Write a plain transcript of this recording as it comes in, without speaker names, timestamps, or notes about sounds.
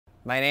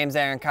My name's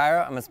Aaron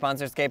Kyro. I'm a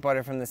sponsored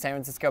skateboarder from the San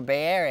Francisco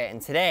Bay Area,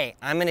 and today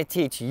I'm going to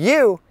teach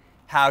you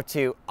how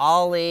to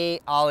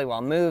ollie, ollie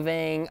while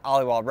moving,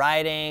 ollie while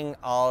riding,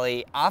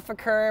 ollie off a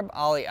curb,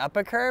 ollie up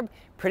a curb,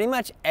 pretty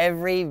much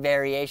every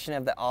variation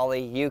of the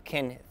ollie you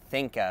can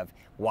think of.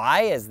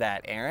 Why is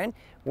that, Aaron?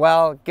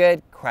 Well,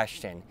 good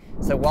question.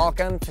 So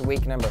welcome to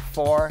week number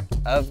 4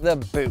 of the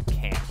boot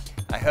camp.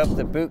 I hope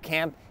the boot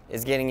camp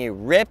is getting you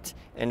ripped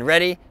and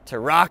ready to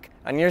rock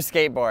on your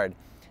skateboard.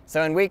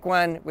 So in week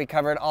 1, we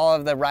covered all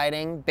of the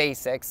riding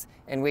basics.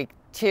 In week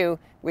 2,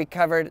 we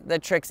covered the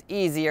tricks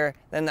easier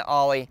than the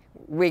ollie.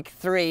 Week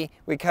 3,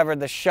 we covered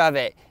the shove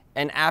it.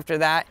 And after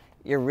that,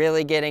 you're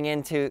really getting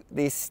into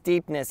the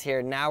steepness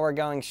here. Now we're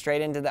going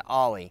straight into the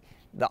ollie.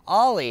 The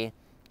ollie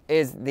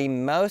is the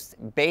most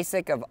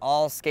basic of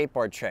all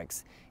skateboard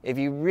tricks. If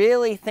you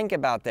really think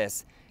about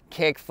this,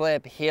 kick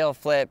flip, heel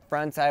flip,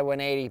 front side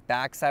 180,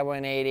 back side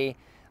 180,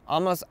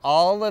 almost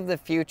all of the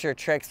future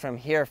tricks from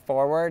here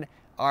forward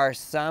are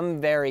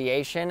some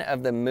variation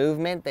of the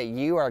movement that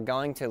you are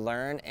going to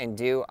learn and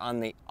do on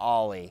the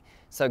ollie.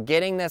 So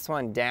getting this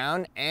one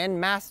down and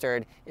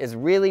mastered is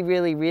really,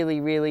 really, really,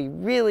 really,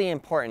 really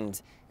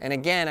important. And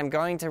again, I'm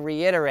going to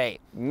reiterate,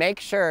 make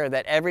sure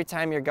that every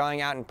time you're going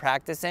out and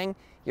practicing,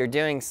 you're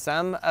doing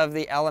some of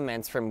the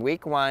elements from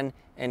week 1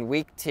 and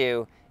week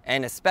 2,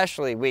 and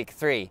especially week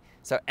 3.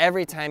 So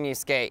every time you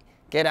skate,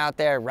 get out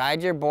there,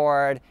 ride your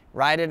board,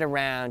 ride it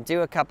around,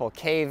 do a couple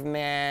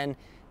caveman,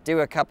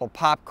 do a couple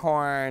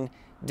popcorn,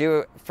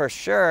 do for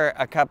sure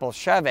a couple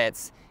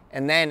shove-its,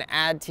 and then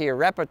add to your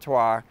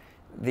repertoire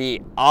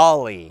the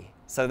ollie.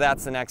 So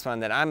that's the next one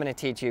that I'm gonna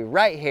teach you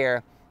right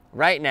here,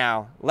 right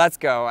now. Let's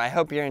go. I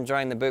hope you're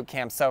enjoying the boot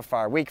camp so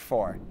far, week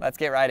 4. Let's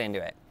get right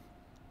into it.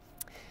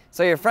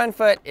 So your front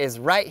foot is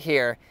right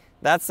here.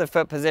 That's the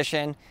foot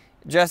position,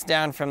 just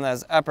down from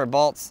those upper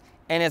bolts,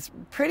 and it's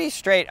pretty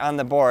straight on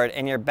the board,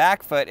 and your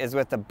back foot is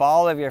with the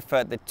ball of your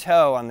foot, the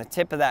toe on the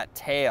tip of that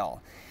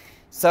tail.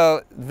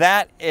 So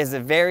that is a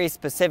very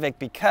specific,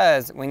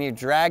 because when you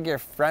drag your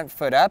front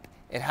foot up,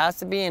 it has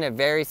to be in a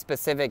very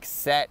specific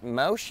set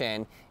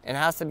motion. It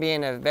has to be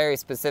in a very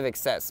specific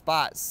set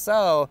spot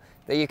so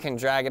that you can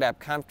drag it up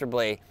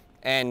comfortably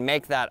and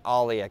make that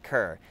ollie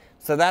occur.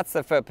 So that's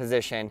the foot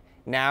position.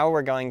 Now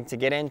we're going to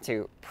get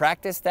into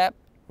practice step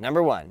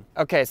number 1.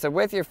 Okay, so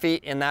with your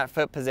feet in that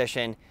foot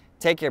position,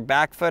 take your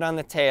back foot on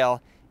the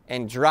tail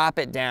and drop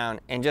it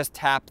down and just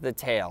tap the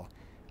tail.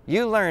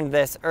 You learned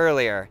this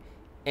earlier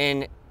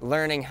in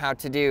learning how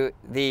to do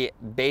the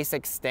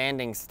basic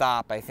standing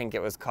stop, I think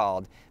it was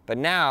called. But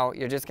now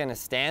you're just gonna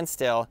stand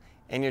still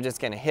and you're just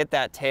gonna hit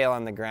that tail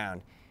on the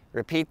ground.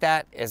 Repeat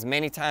that as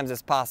many times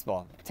as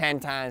possible.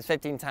 10 times,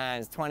 15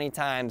 times, 20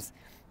 times,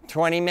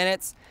 20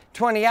 minutes,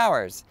 20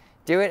 hours.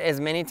 Do it as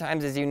many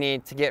times as you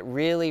need to get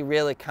really,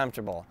 really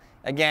comfortable.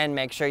 Again,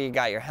 make sure you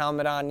got your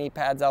helmet on, knee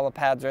pads, elbow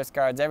pads, wrist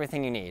guards,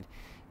 everything you need.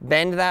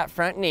 Bend that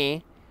front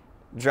knee,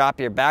 drop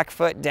your back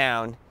foot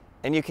down,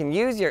 and you can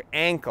use your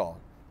ankle.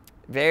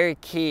 Very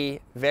key,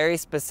 very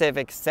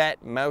specific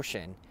set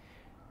motion.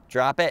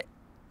 Drop it,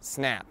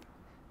 snap,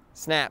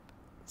 snap,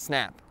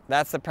 snap.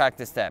 That's the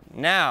practice step.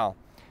 Now,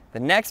 the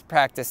next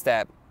practice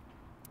step,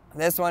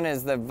 this one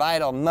is the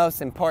vital,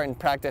 most important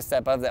practice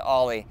step of the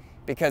ollie,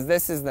 because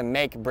this is the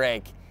make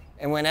break.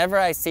 And whenever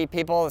I see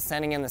people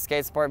sending in the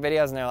skate sport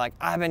videos and they're like,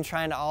 I've been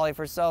trying to ollie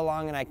for so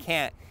long and I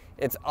can't,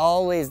 it's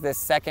always this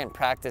second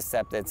practice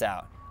step that's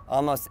out.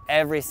 Almost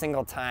every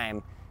single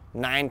time,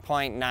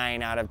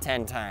 9.9 out of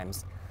 10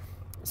 times.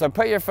 So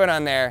put your foot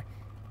on there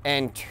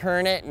and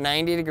turn it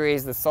 90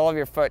 degrees. The sole of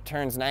your foot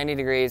turns 90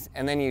 degrees,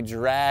 and then you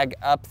drag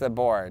up the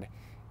board.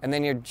 And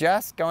then you're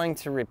just going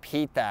to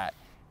repeat that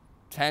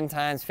 10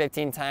 times,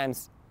 15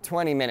 times,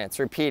 20 minutes.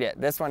 Repeat it.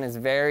 This one is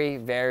very,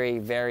 very,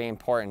 very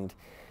important.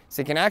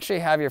 So you can actually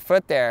have your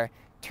foot there,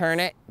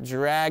 turn it,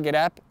 drag it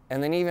up,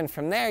 and then even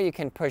from there you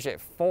can push it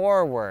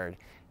forward.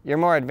 Your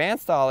more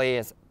advanced ollie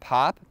is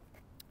pop,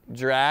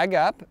 drag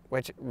up,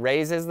 which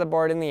raises the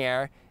board in the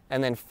air,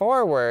 and then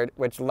forward,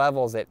 which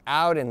levels it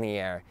out in the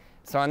air.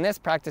 So on this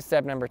practice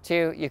step number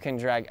 2, you can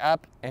drag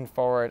up and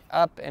forward,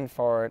 up and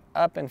forward,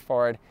 up and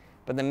forward.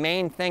 But the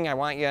main thing I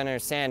want you to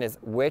understand is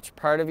which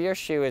part of your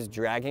shoe is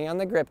dragging on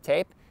the grip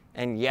tape.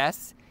 And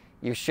yes,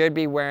 you should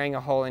be wearing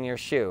a hole in your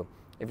shoe.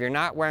 If you're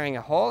not wearing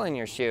a hole in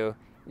your shoe,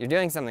 you're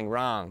doing something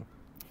wrong.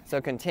 So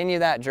continue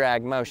that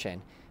drag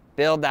motion.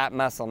 Build that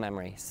muscle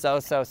memory. So,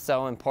 so,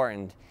 so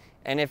important.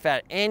 And if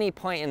at any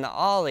point in the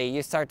ollie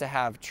you start to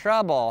have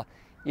trouble,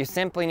 you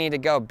simply need to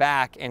go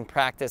back and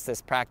practice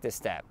this practice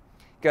step.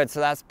 Good, so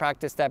that's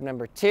practice step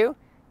number 2.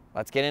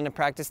 Let's get into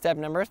practice step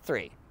number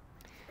 3.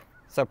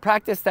 So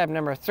practice step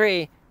number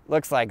 3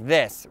 looks like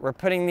this. We're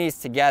putting these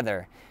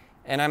together,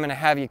 and I'm gonna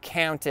have you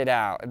count it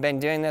out. I've been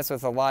doing this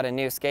with a lot of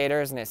new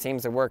skaters, and it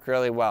seems to work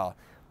really well.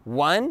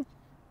 1,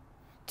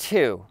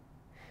 2.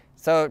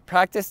 So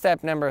practice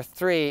step number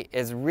 3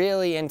 is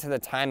really into the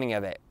timing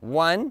of it.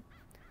 1,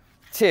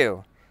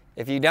 2.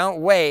 If you don't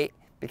wait,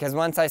 because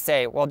once I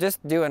say, well,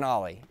 just do an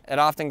ollie, it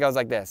often goes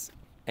like this.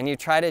 And you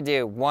try to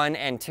do 1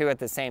 and 2 at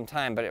the same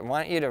time, but I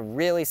want you to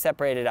really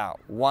separate it out.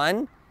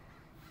 1,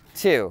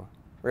 2.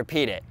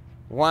 Repeat it.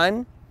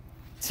 1,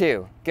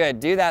 2. Good.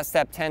 Do that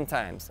step 10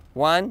 times.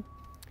 1,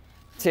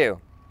 2.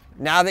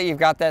 Now that you've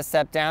got that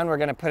step down, we're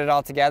going to put it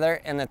all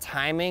together, and the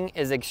timing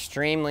is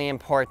extremely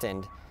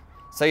important.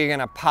 So you're going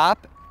to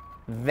pop,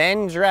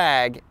 then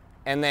drag,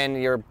 and then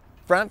your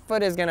front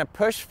foot is going to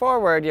push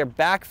forward, your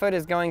back foot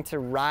is going to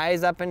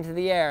rise up into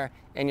the air,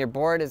 and your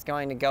board is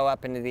going to go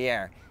up into the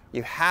air.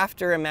 You have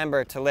to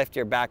remember to lift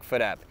your back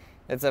foot up.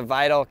 It's a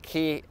vital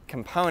key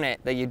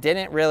component that you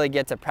didn't really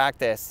get to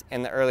practice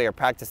in the earlier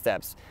practice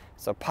steps.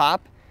 So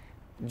pop,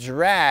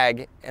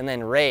 drag, and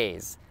then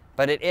raise.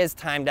 But it is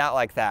timed out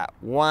like that.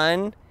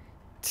 1,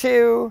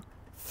 2,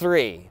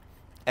 3.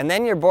 And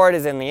then your board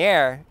is in the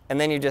air, and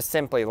then you just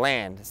simply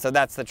land. So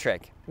that's the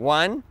trick.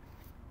 1,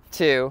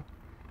 2,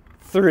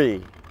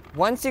 3.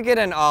 Once you get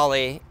an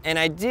ollie, and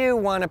I do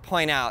want to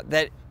point out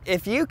that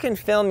if you can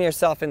film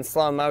yourself in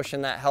slow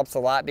motion, that helps a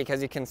lot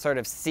because you can sort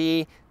of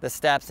see the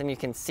steps and you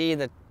can see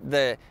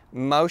the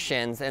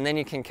motions, and then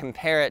you can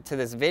compare it to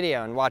this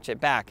video and watch it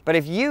back. But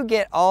if you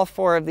get all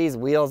 4 of these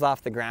wheels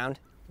off the ground,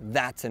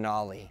 that's an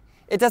ollie.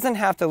 It doesn't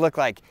have to look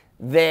like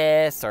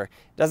this, or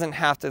doesn't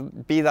have to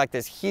be like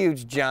this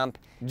huge jump.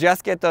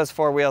 Just get those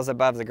 4 wheels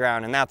above the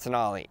ground and that's an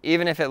ollie.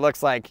 Even if it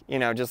looks like, you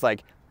know, just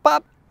like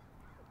pop,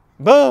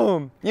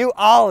 boom, you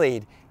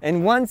ollied.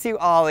 And once you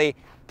ollie,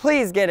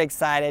 please get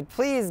excited,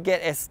 please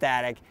get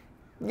ecstatic.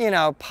 You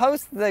know,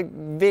 post the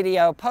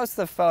video, post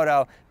the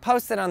photo,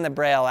 post it on the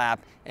Braille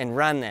app and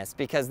run this,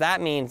 because that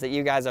means that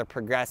you guys are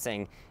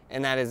progressing,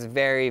 and that is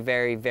very,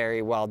 very,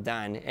 very well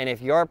done. And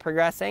if you're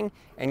progressing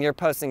and you're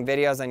posting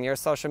videos on your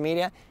social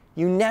media,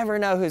 you never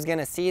know who's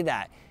gonna see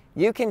that.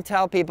 You can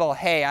tell people,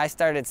 hey, I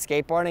started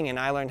skateboarding and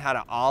I learned how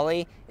to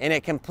ollie and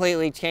it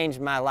completely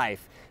changed my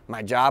life.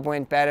 My job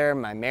went better,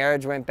 my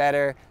marriage went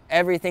better,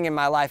 everything in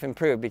my life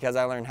improved because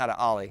I learned how to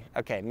ollie.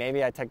 Okay,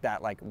 maybe I took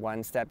that like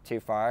 1 step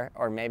too far,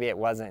 or maybe it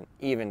wasn't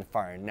even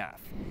far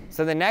enough.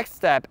 So the next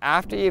step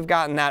after you've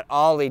gotten that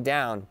ollie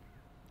down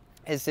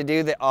is to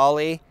do the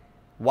ollie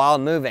while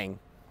moving.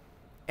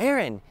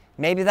 Aaron,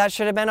 maybe that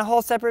should have been a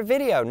whole separate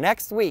video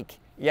next week.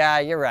 Yeah,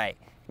 you're right.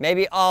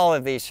 Maybe all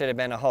of these should have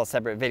been a whole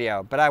separate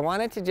video, but I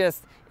wanted to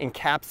just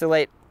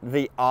encapsulate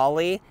the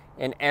ollie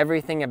and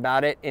everything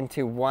about it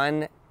into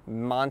one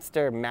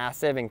monster,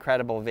 massive,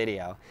 incredible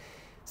video.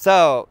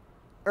 So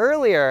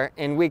earlier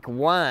in week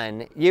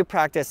 1, you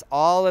practice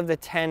all of the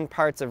 10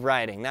 parts of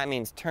riding. That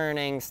means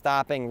turning,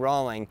 stopping,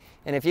 rolling.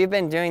 And if you've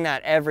been doing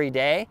that every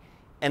day,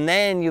 and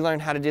then you learn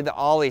how to do the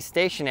ollie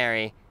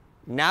stationary,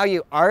 now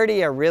you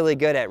already are really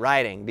good at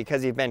riding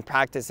because you've been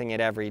practicing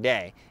it every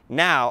day.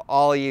 Now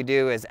all you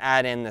do is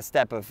add in the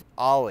step of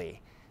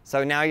ollie.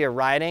 So now you're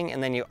riding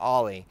and then you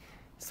ollie.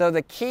 So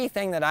the key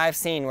thing that I've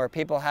seen where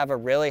people have a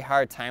really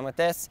hard time with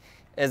this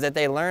is that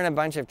they learn a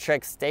bunch of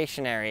tricks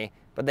stationary,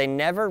 but they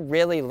never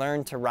really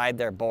learn to ride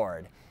their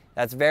board.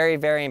 That's very,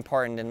 very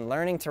important, and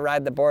learning to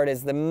ride the board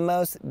is the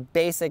most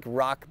basic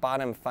rock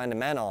bottom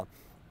fundamental.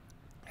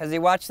 Because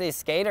you watch these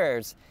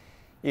skaters,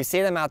 you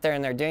see them out there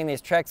and they're doing these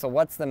tricks, so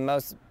what's the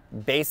most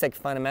basic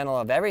fundamental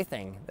of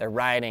everything? They're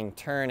riding,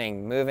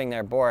 turning, moving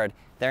their board.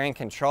 They're in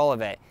control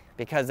of it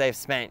because they've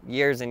spent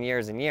years and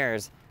years and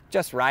years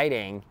just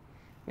riding.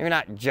 Maybe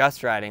not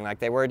just riding, like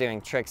they were doing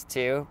tricks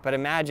too, but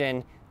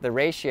imagine the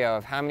ratio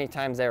of how many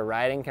times they were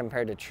riding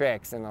compared to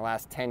tricks in the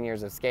last 10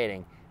 years of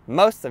skating.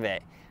 Most of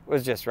it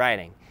was just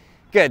riding.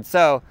 Good,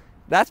 so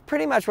that's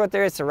pretty much what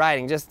there is to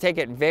riding. Just take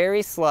it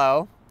very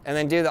slow and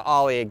then do the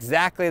ollie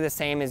exactly the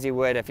same as you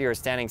would if you were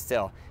standing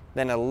still.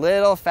 Then a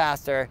little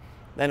faster,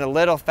 then a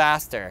little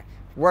faster.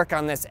 Work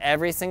on this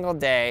every single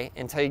day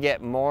until you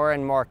get more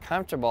and more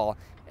comfortable,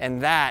 and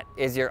that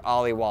is your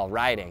ollie while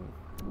riding.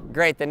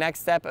 Great, the next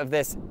step of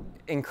this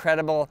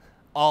incredible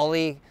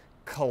ollie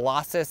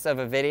colossus of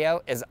a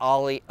video is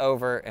ollie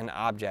over an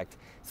object.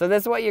 So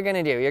this is what you're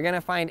gonna do. You're gonna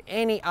find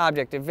any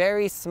object, a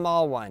very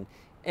small one.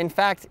 In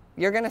fact,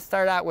 you're gonna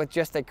start out with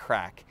just a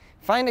crack.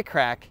 Find a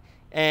crack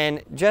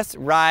and just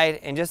ride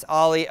and just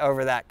ollie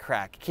over that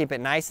crack. Keep it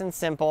nice and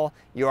simple.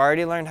 You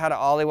already learned how to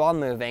ollie while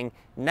moving.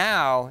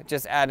 Now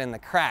just add in the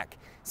crack.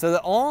 So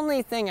the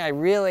only thing I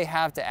really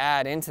have to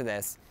add into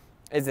this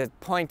is a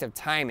point of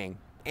timing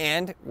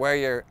and where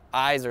your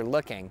eyes are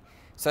looking.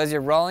 So as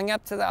you're rolling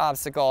up to the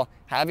obstacle,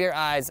 have your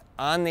eyes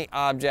on the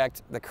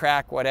object, the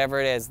crack, whatever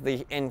it is,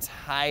 the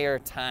entire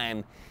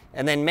time.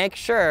 And then make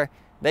sure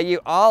that you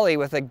ollie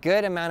with a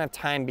good amount of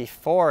time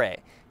before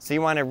it. So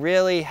you want to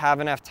really have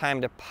enough time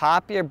to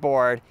pop your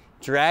board,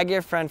 drag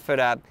your front foot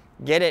up,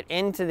 get it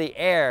into the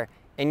air,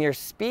 and your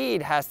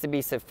speed has to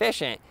be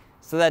sufficient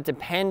so that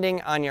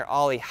depending on your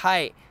ollie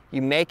height,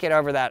 you make it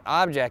over that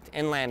object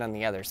and land on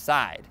the other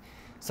side.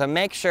 So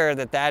make sure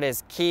that that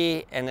is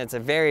key, and it's a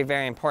very,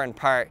 very important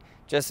part.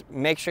 Just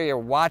make sure you're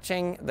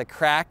watching the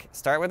crack.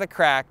 Start with a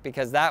crack,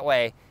 because that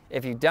way,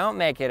 if you don't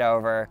make it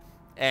over,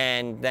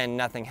 and then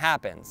nothing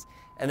happens.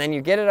 And then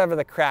you get it over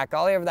the crack,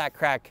 ollie over that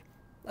crack,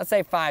 let's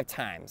say 5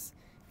 times.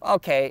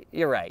 Okay,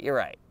 you're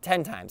right,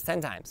 10 times,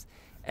 10 times.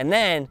 And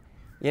then,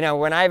 you know,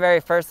 when I very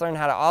first learned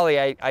how to ollie,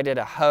 I did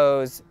a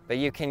hose, but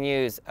you can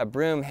use a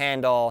broom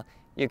handle,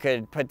 You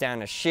could put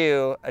down a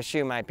shoe. A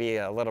shoe might be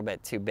a little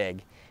bit too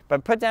big.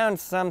 But put down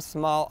some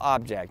small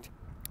object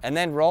and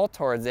then roll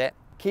towards it.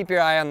 Keep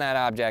your eye on that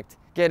object.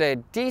 Get a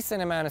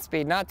decent amount of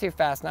speed, not too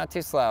fast, not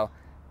too slow.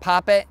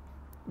 Pop it,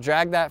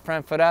 drag that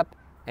front foot up,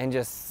 and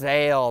just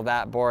sail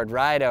that board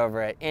right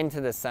over it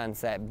into the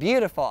sunset.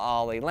 Beautiful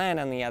ollie, land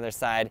on the other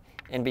side,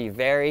 and be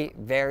very,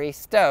 very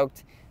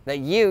stoked that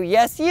you,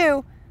 yes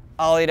you,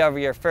 ollied over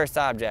your first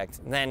object.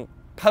 Then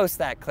post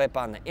that clip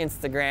on the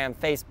Instagram,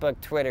 Facebook,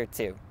 Twitter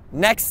too.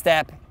 Next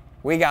step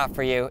we got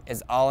for you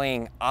is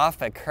ollieing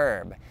off a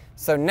curb.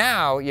 So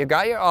now you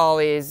got your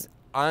ollies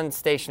on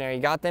stationary,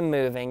 you got them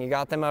moving, you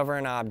got them over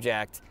an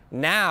object.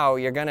 Now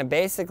you're gonna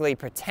basically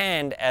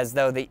pretend as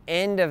though the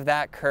end of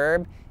that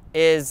curb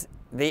is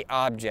the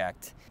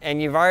object.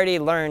 And you've already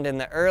learned in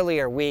the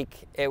earlier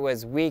week, it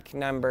was week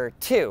number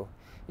 2,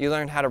 you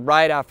learned how to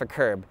ride off a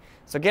curb.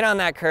 So get on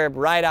that curb,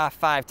 ride off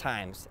 5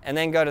 times, and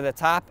then go to the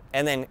top,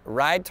 and then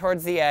ride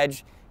towards the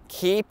edge.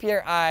 Keep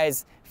your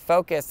eyes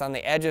focused on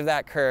the edge of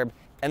that curb,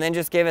 and then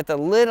just give it the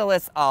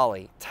littlest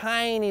ollie.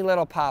 Tiny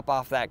little pop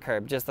off that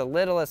curb, just the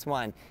littlest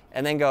one.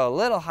 And then go a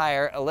little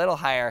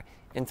higher,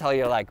 until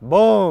you're like,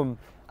 boom,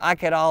 I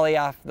could ollie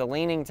off the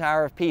Leaning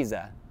Tower of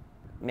Pisa.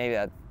 Maybe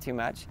that's too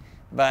much,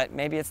 but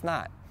maybe it's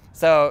not.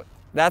 So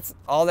that's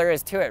all there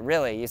is to it,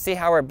 really. You see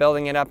how we're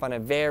building it up on a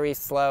very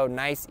slow,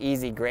 nice,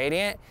 easy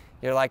gradient?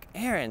 You're like,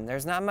 Aaron,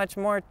 there's not much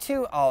more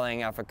to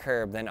ollieing off a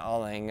curb than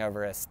ollieing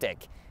over a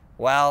stick.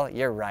 Well,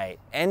 you're right.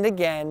 And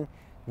again,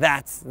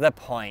 that's the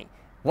point.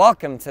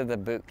 Welcome to the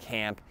boot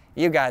camp.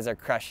 You guys are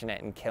crushing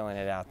it and killing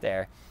it out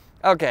there.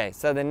 Okay,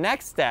 so the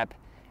next step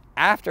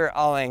after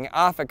ollieing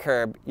off a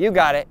curb, you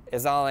got it,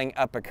 is ollieing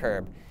up a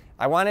curb.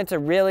 I wanted to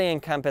really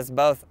encompass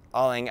both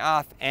ollieing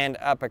off and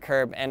up a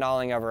curb and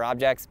ollieing over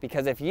objects,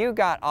 because if you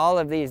got all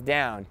of these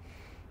down,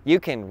 you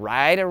can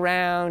ride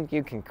around,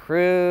 you can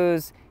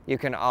cruise, you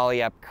can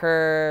ollie up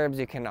curbs,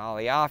 you can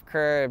ollie off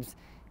curbs.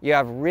 You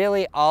have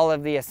really all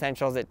of the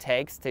essentials it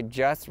takes to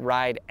just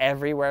ride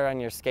everywhere on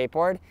your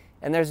skateboard.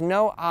 And there's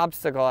no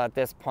obstacle at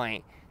this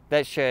point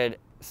that should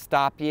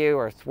stop you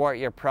or thwart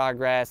your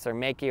progress or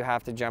make you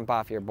have to jump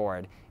off your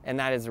board. And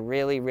that is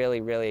really, really,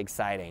 really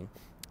exciting.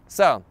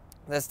 So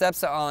the steps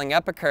to ollieing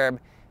up a curb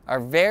are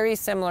very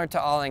similar to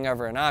ollieing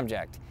over an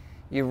object.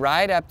 You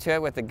ride up to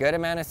it with a good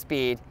amount of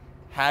speed,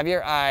 have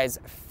your eyes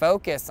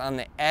focus on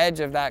the edge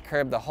of that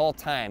curb the whole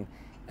time,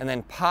 and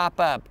then pop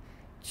up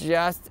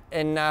just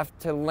enough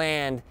to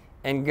land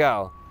and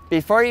go.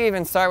 Before you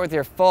even start with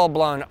your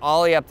full-blown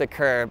ollie up the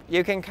curb,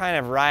 you can kind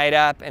of ride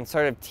up and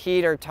sort of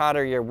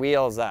teeter-totter your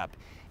wheels up.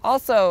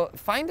 Also,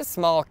 find a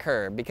small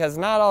curb, because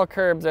not all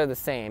curbs are the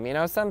same. You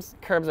know, some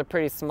curbs are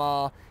pretty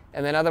small,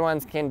 and then other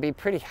ones can be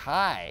pretty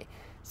high.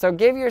 So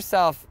give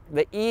yourself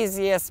the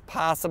easiest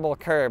possible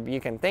curb you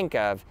can think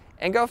of,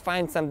 and go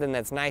find something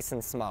that's nice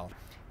and small.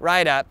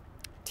 Ride up,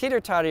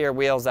 teeter-totter your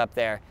wheels up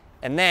there,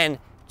 and then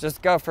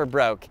just go for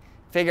broke.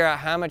 Figure out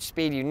how much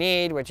speed you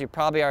need, which you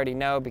probably already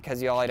know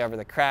because you ollied over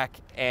the crack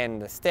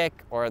and the stick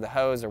or the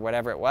hose or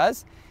whatever it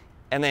was.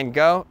 And then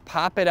go,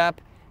 pop it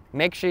up,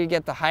 make sure you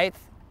get the height,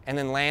 and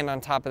then land on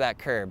top of that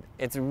curb.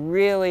 It's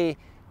really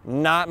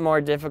not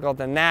more difficult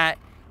than that.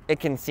 It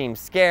can seem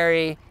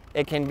scary.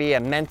 It can be a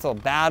mental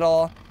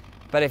battle.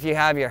 But if you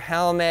have your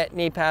helmet,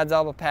 knee pads,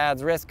 elbow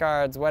pads, wrist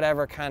guards,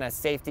 whatever kind of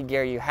safety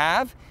gear you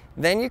have,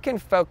 then you can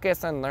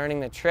focus on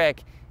learning the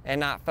trick and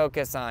not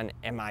focus on,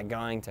 am I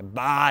going to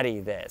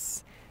body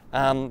this?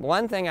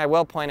 One thing I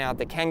will point out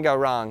that can go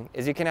wrong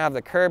is you can have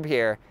the curb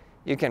here,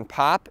 you can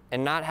pop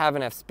and not have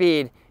enough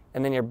speed,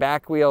 and then your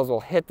back wheels will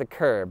hit the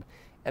curb,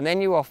 and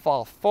then you will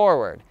fall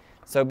forward.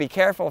 So be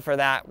careful for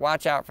that,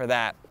 watch out for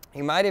that.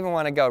 You might even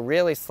want to go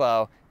really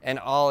slow and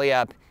ollie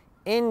up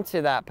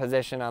into that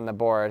position on the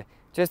board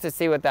just to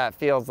see what that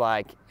feels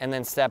like, and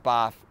then step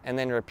off and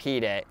then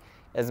repeat it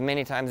as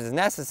many times as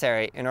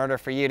necessary in order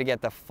for you to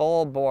get the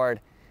full board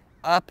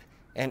up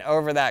and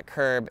over that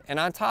curb and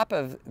on top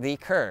of the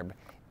curb,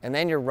 and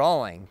then you're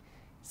rolling.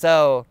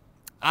 So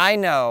I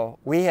know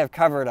we have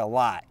covered a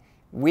lot.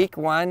 Week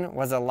 1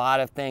 was a lot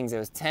of things. It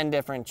was 10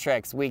 different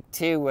tricks. Week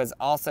 2 was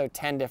also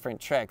 10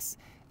 different tricks.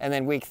 And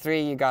then week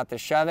 3, you got the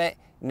shove it.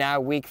 Now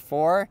week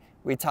 4,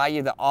 we taught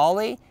you the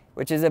ollie,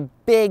 which is a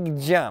big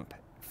jump.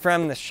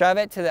 From the shove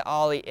it to the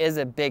ollie is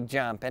a big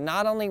jump. And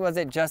not only was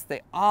it just the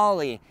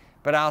ollie,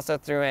 but I also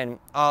threw in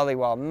ollie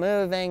while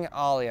moving,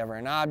 ollie over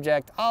an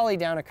object, ollie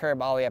down a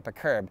curb, ollie up a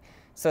curb.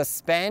 So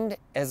spend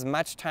as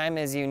much time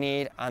as you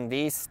need on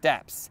these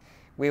steps.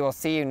 We will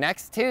see you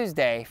next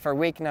Tuesday for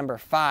week number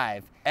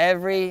 5.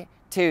 Every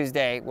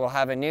Tuesday we'll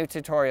have a new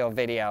tutorial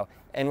video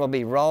and we'll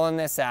be rolling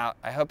this out.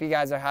 I hope you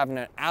guys are having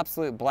an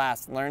absolute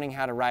blast learning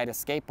how to ride a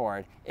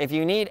skateboard. If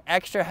you need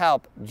extra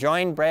help,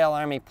 join Braille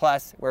Army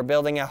Plus. We're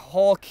building a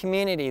whole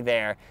community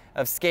there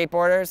of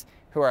skateboarders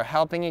who are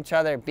helping each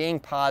other, being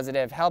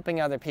positive,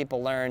 helping other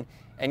people learn,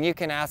 and you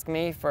can ask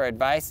me for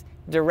advice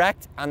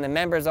direct on the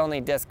members only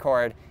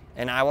Discord,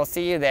 and I will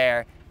see you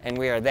there, and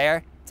we are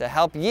there to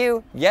help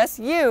you, yes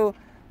you,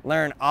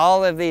 learn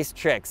all of these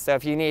tricks. So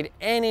if you need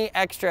any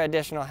extra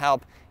additional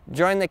help,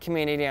 Join the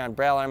community on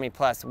Braille Army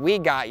Plus. We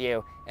got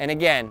you. And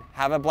again,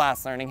 have a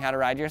blast learning how to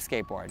ride your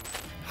skateboard.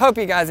 Hope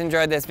you guys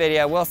enjoyed this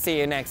video. We'll see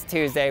you next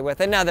Tuesday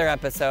with another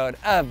episode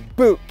of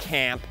Boot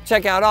Camp.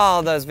 Check out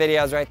all those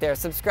videos right there.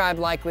 Subscribe,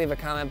 like, leave a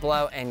comment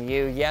below, and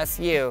you, yes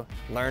you,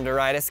 learn to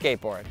ride a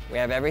skateboard. We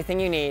have everything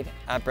you need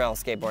at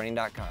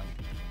brailleskateboarding.com.